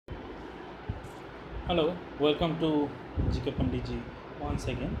Hello, welcome to GK Panditji once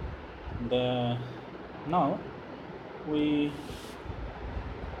again. The now we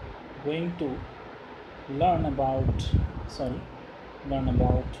going to learn about sorry learn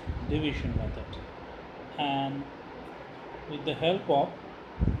about division method and with the help of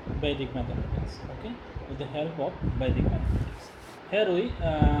Vedic mathematics. Okay, with the help of Vedic mathematics. Here we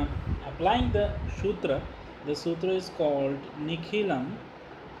applying the sutra. The sutra is called Nikhilam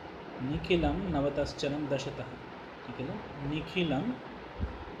Navatascharam Dashatah. Nikhilam.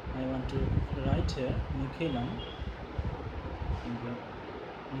 I want to write here Nikhilam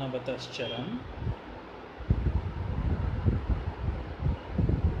Navatascharam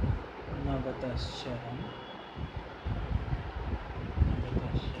Navatascharam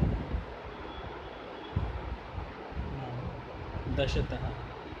Dashatah.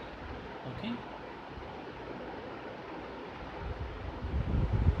 Okay,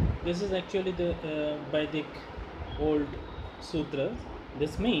 this is actually the Vedic old sutras.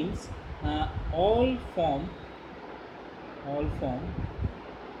 This means all form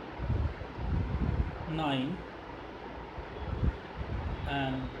 9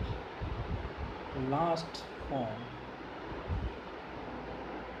 and last form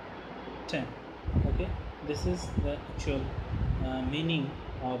 10. Okay, this is the actual meaning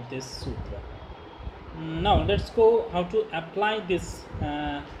of this sutra. Now let's go how to apply this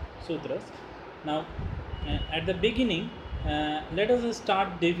sutras. Now at the beginning let us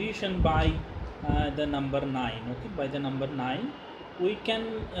start division by the number 9. Okay, by the number 9 we can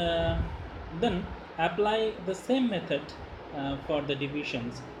then apply the same method for the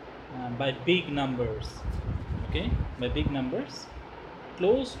divisions by big numbers. Okay, by big numbers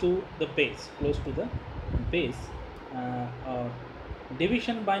close to the base or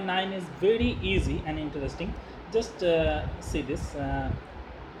division by 9 is very easy and interesting. Just see this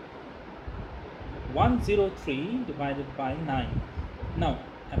 103 divided by 9. Now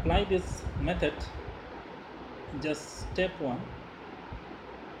apply this method. Just step 1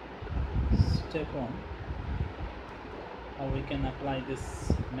 how we can apply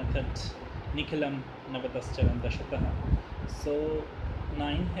this method Nikhilam Navatascharam Dashatah. So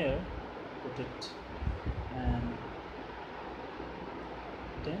 9 here, put it, and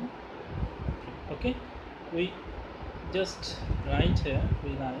 10. Okay, we just write here,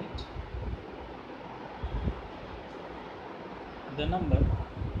 we write the number,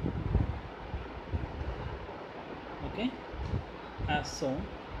 okay, as shown.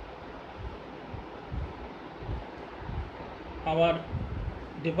 Our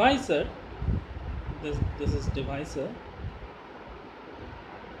divisor, this is divisor.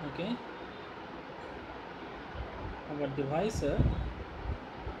 Okay, our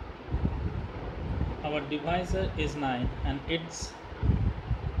divisor is 9 and its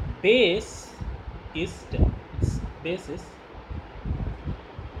base is 10. Its base is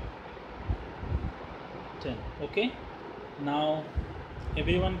 10. Okay, now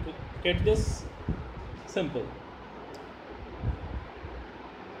everyone get this? Simple.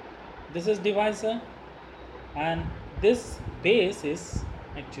 This is divisor and this base is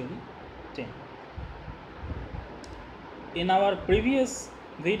actually 10. In our previous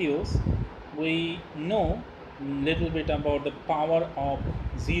videos we know little bit about the power of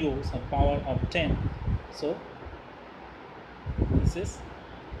zeros or power of 10. So this is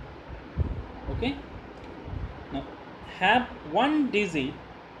okay. Now have one digit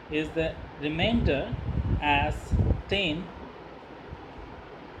is the remainder as 10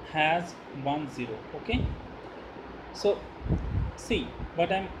 has 1 0. Okay, so see what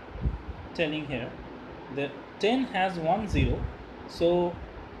I'm telling here. The 10 has 1 0, so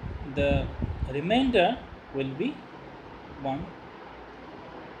the remainder will be 1.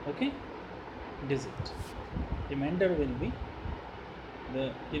 Okay, digit remainder will be,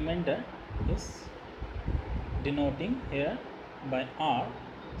 the remainder is denoting here by R,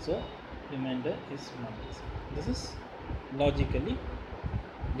 so remainder is 1 digit. This is logically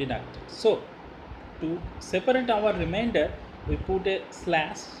deducted. So to separate our remainder we put a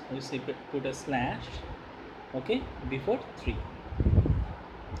slash, okay, before 3.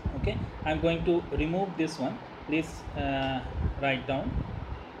 Okay, I'm going to remove this one. Please write down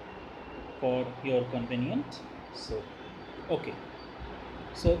for your convenience. So okay,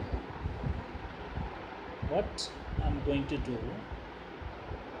 so what I'm going to do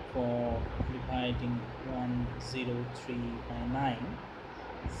for dividing 103 by 9,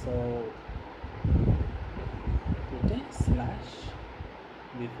 so put a slash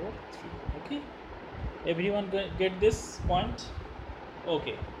before 3. Okay, everyone get this point?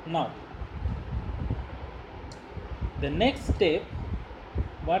 Okay, now the next step,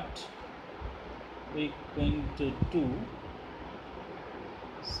 what we're going to do,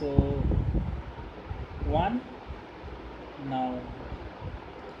 so 1. Now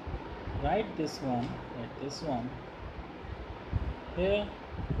write this one here.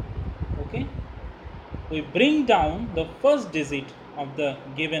 Okay, we bring down the first digit of the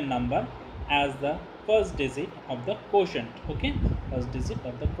given number as the first digit of the quotient. Okay, first digit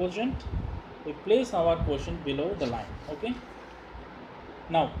of the quotient, we place our quotient below the line. Okay,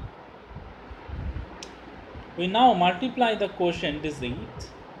 now we now multiply the quotient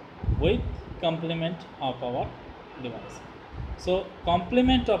digit with complement of our device. So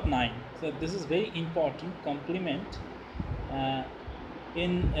complement of 9, so this is very important. Complement,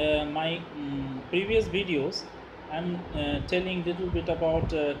 in my previous videos I'm telling little bit about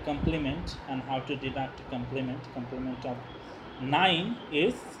complement and how to deduct complement. Complement of 9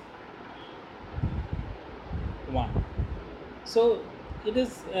 is 1. So it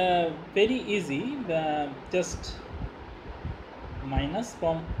is very easy, just minus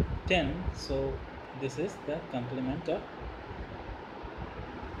from 10. So this is the complement of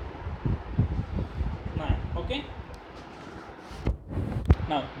 9. Okay,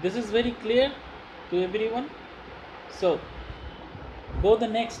 now this is very clear to everyone. So go the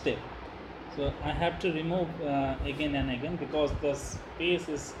next step. So I have to remove again and again because the space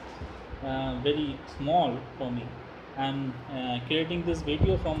is very small for me. I'm creating this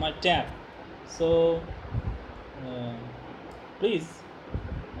video from my tab, so uh, please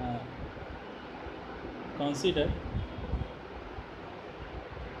uh, consider.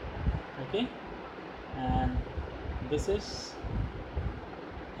 Okay, and this is,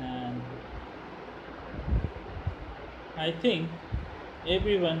 and I think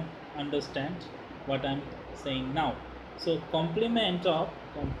everyone understand what I'm saying now. So complement of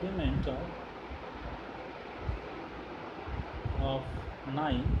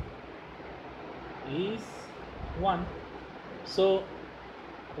 9 is 1. So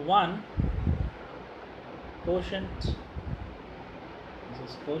 1 quotient, this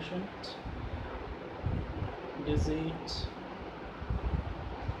is quotient digit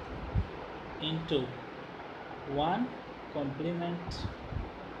into 1 complement,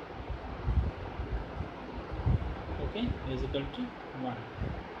 okay, is equal to 1.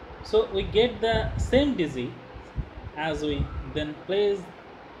 So we get the same digit as we then place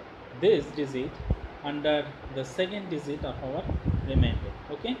this digit under the second digit of our remainder.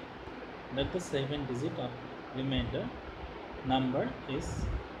 Okay, that the second digit of remainder number is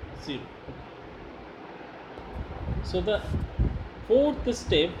 0. Okay. So the fourth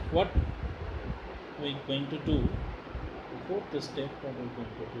step, what we're going to do,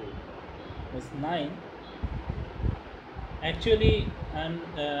 is 9. Actually I'm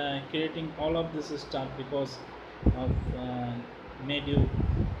creating all of this stuff because of made you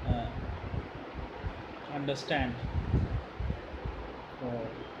understand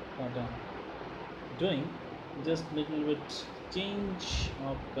what I'm doing. Just little bit change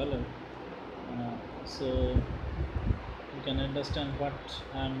of color, so you can understand what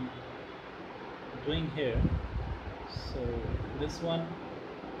I'm doing here. So this one,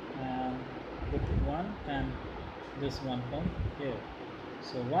 and put 1, and this one from here.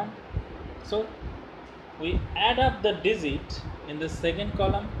 So 1. So we add up the digit in the second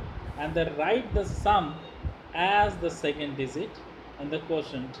column and then write the sum as the second digit and the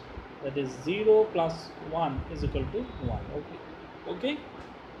quotient, that is 0 plus 1 is equal to 1. Okay,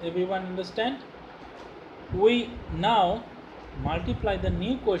 everyone understand? We now multiply the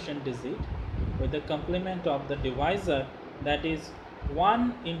new quotient digit with the complement of the divisor, that is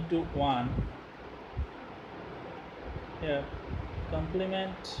 1 into 1 here.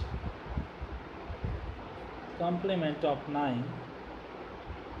 Complement of 9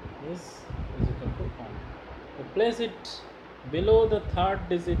 is equal to 1. So place it below the third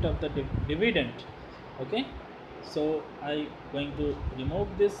digit of the dividend. Okay, so I going to remove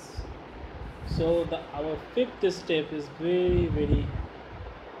this. So our fifth step is very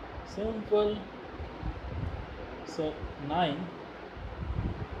simple. So 9,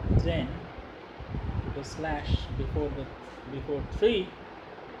 then the slash before 3,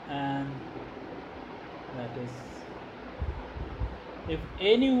 and that is, if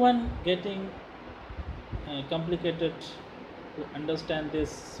anyone getting complicated to understand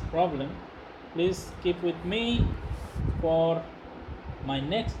this problem, please keep with me for my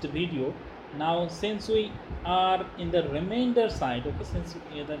next video. Now since we are in the remainder side, okay,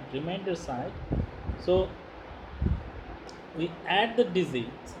 so we add the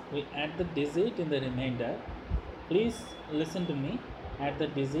digit in the remainder. Please listen to me. Add the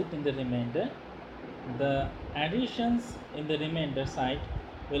digit in the remainder. The additions in the remainder side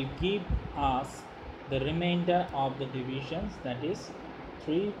will give us the remainder of the divisions, that is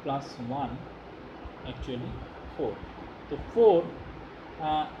 3 plus 1, actually 4. So 4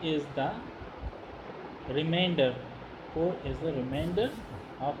 is the remainder. 4 is the remainder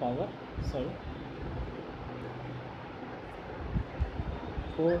of our, sorry,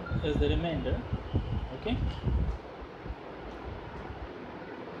 4 is the remainder. Okay,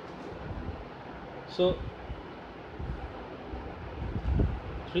 so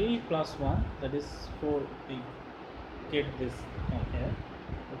 3 plus 1, that is 4. We get this from here.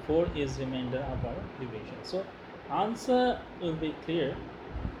 4 is remainder of our division. So answer will be clear.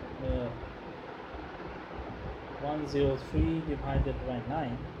 103 divided by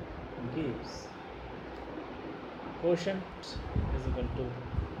 9 gives quotient is equal to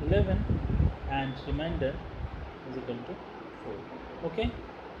 11 and remainder is equal to 4. Okay,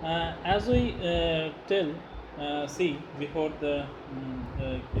 as we see before the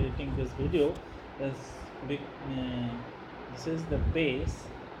creating this video, this is the base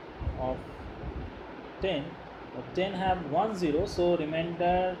of 10. 10 have 1 0, so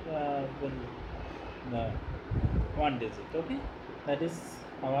remainder will one digit. Okay, that is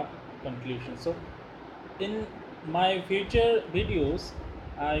our conclusion. So in my future videos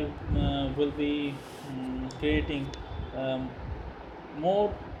I will be creating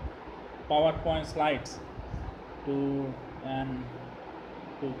more PowerPoint slides to and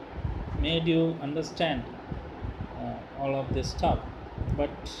to made you understand all of this stuff.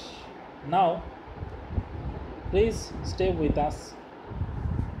 But now please stay with us.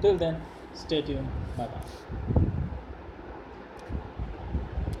 Till then, stay tuned. Bye bye.